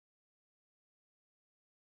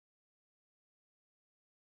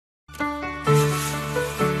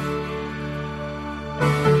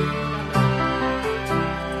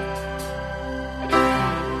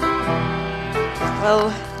Well,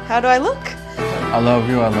 how do I look? I love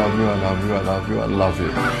you, I love you, I love you, I love you, I love you.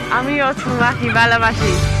 আমিও তোমাকে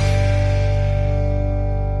ভালোবাসি।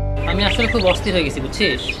 আমি আসলে খুব অস্থির হয়ে গেছি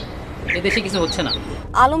বুঝছিস এদেশে কিছু হচ্ছে না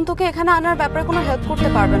আলম তোকে এখানে আনার ব্যাপারে কোনো হেল্প করতে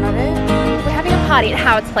পারবে না রে We're having a party at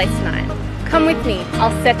Howard's place tonight. Come with me.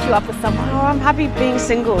 I'll set you up with someone. Oh, I'm happy being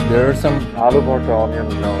single. There are some aloo bhorta onion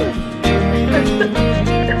now.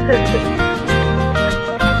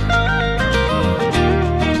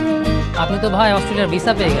 আপনি তো ভাই অস্ট্রেলিয়ার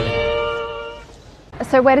ভিসা পেয়ে গেলেন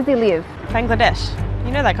So where does he live? Bangladesh.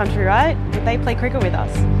 You know that country, right? They play cricket with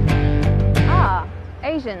us. Ah,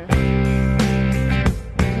 Asian.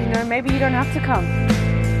 You know, maybe you don't have to come.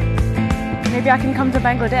 Maybe I can come to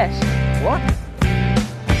Bangladesh. What?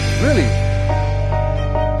 Really?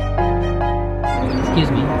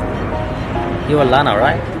 Excuse me. You are Lana,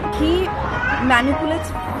 right? He manipulates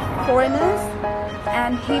foreigners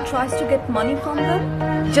and he tries to get money from them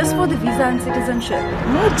just for the visa and citizenship.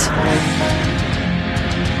 What?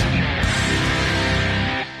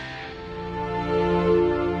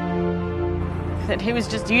 That he was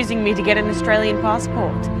just using me to get an Australian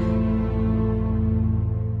passport.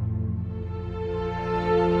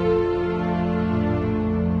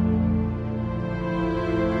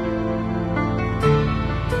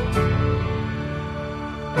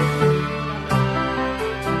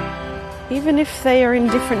 Even if they are in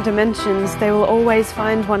different dimensions, they will always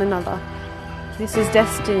find one another. This is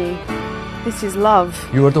destiny. This is love.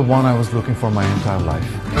 You are the one I was looking for my entire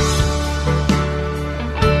life.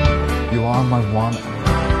 You are my one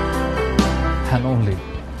and only.